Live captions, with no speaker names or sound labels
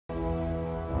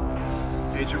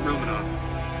Agent Romanoff.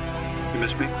 You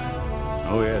miss me?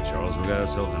 Oh yeah, Charles, we got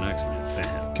ourselves an X-Men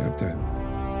fan. Captain.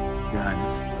 Your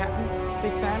Highness. Captain,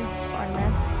 big fan,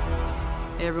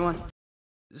 Spider-Man. Hey, everyone.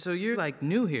 So you're, like,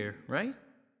 new here, right?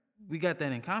 We got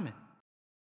that in common.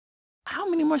 How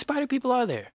many more spider people are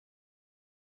there?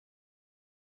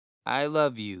 I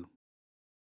love you.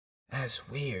 That's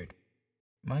weird.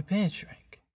 My pants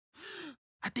shrank.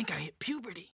 I think I hit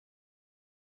puberty.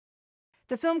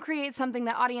 The film creates something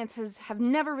that audiences have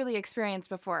never really experienced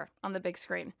before on the big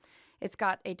screen. It's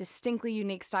got a distinctly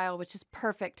unique style, which is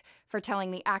perfect for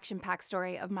telling the action-packed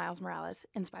story of Miles Morales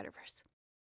in Spider-Verse.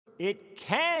 It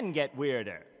can get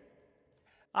weirder.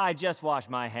 I just washed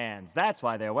my hands. That's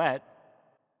why they're wet.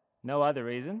 No other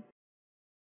reason.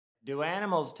 Do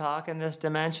animals talk in this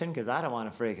dimension? Because I don't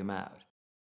want to freak them out.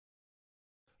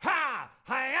 Ha!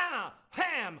 Hi-ya!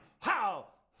 Ham! How!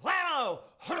 Whammo!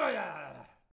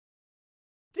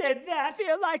 Did that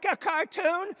feel like a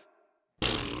cartoon?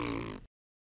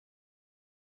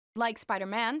 Like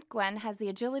Spider-Man, Gwen has the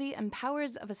agility and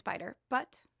powers of a spider,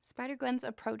 but Spider-Gwen's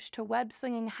approach to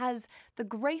web-slinging has the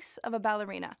grace of a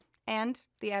ballerina and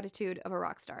the attitude of a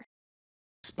rock star.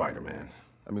 Spider-Man.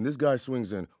 I mean, this guy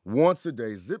swings in once a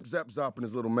day, zip, zap, zop in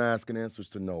his little mask and answers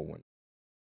to no one.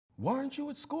 Why aren't you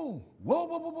at school? Whoa,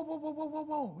 whoa, whoa, whoa, whoa, whoa, whoa, whoa,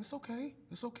 whoa. It's okay.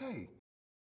 It's okay.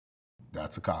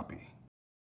 That's a copy.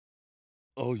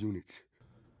 All units.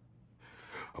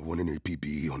 I want an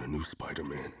APB on a new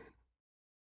Spider-Man.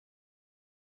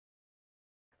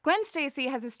 Gwen Stacy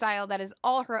has a style that is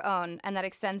all her own and that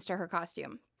extends to her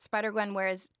costume. Spider-Gwen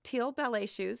wears teal ballet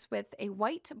shoes with a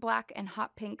white, black, and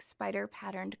hot pink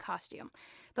spider-patterned costume.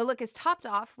 The look is topped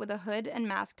off with a hood and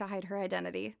mask to hide her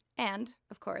identity and,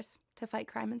 of course, to fight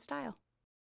crime in style.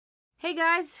 Hey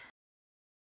guys,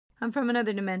 I'm from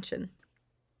another dimension.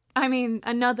 I mean,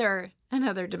 another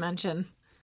dimension.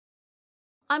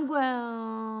 I'm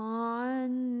Gwenda.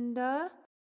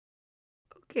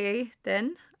 Okay,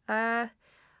 then,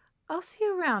 I'll see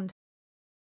you around.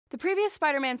 The previous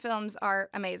Spider-Man films are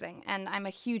amazing, and I'm a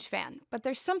huge fan, but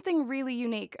there's something really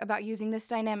unique about using this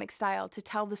dynamic style to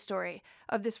tell the story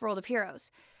of this world of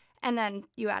heroes. And then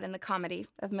you add in the comedy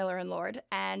of Miller and Lord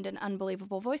and an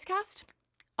unbelievable voice cast.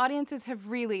 Audiences have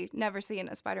really never seen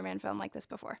a Spider-Man film like this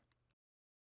before.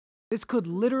 This could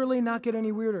literally not get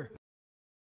any weirder.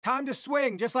 Time to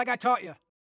swing, just like I taught you.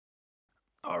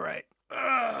 All right.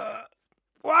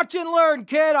 Watch and learn,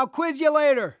 kid. I'll quiz you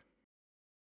later.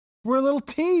 We're a little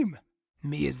team.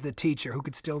 Me as the teacher who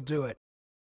could still do it.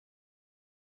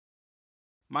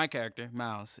 My character,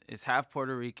 Miles, is half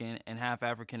Puerto Rican and half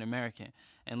African American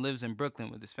and lives in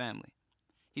Brooklyn with his family.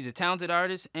 He's a talented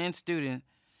artist and student,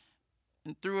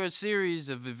 and through a series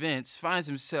of events finds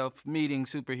himself meeting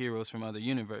superheroes from other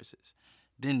universes.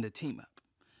 Then the team up.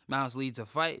 Miles leads a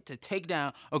fight to take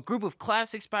down a group of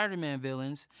classic Spider-Man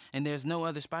villains, and there's no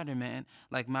other Spider-Man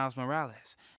like Miles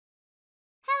Morales.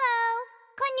 Hello!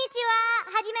 Konnichiwa!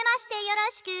 Hajimemashite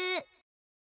yoroshiku!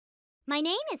 My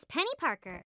name is Penny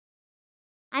Parker.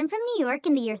 I'm from New York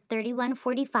in the year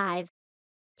 3145.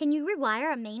 Can you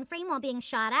rewire a mainframe while being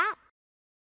shot at?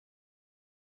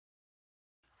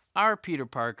 Our Peter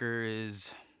Parker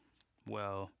is,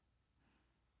 well,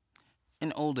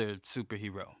 an older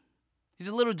superhero. He's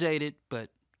a little jaded, but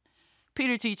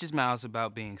Peter teaches Miles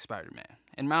about being Spider-Man.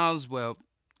 And Miles, well,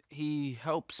 he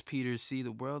helps Peter see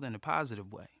the world in a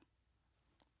positive way.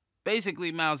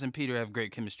 Basically, Miles and Peter have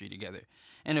great chemistry together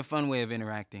and a fun way of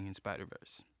interacting in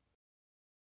Spider-Verse.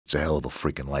 It's a hell of a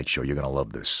freaking light show. You're gonna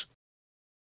love this.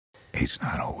 It's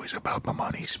not always about the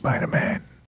money, Spider-Man.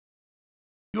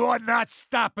 You're not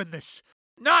stopping this.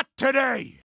 Not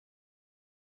today!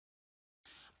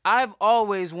 I've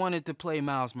always wanted to play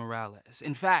Miles Morales.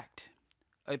 In fact,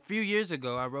 a few years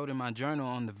ago, I wrote in my journal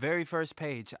on the very first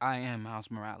page, I am Miles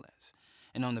Morales.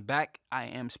 And on the back, I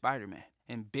am Spider-Man,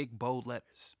 in big, bold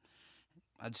letters.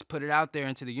 I just put it out there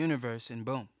into the universe, and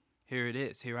boom, here it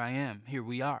is. Here I am. Here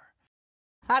we are.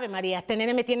 Ave María, este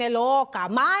nene me tiene loca.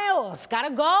 Miles,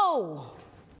 gotta go.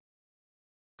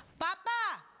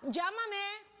 Papa,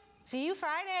 llámame. See you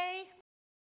Friday.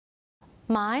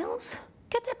 Miles?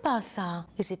 ¿Qué te pasa?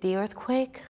 Is it the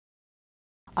earthquake?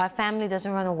 Our family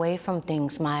doesn't run away from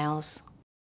things, Miles.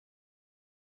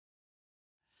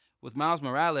 With Miles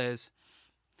Morales,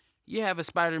 you have a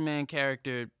Spider-Man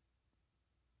character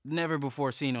never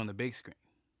before seen on the big screen.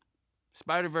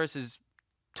 Spider-Verse is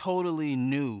totally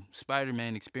new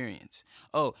Spider-Man experience.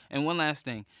 Oh, and one last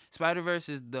thing. Spider-Verse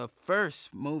is the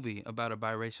first movie about a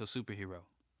biracial superhero.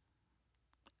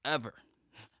 Ever.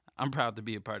 I'm proud to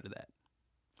be a part of that.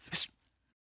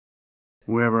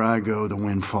 Wherever I go, the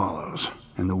wind follows.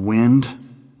 And the wind,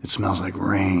 it smells like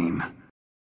rain.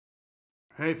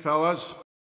 Hey, fellas.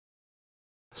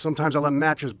 Sometimes I let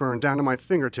matches burn down to my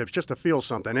fingertips just to feel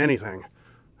something, anything.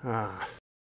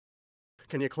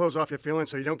 Can you close off your feelings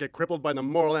so you don't get crippled by the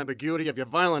moral ambiguity of your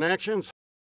violent actions?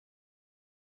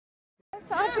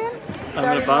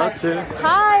 I'm about to.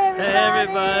 Hi, everybody.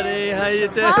 Hey, everybody. How you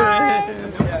doing?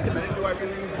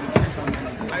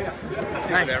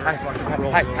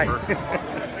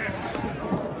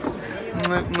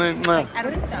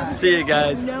 Hi. See you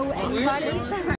guys.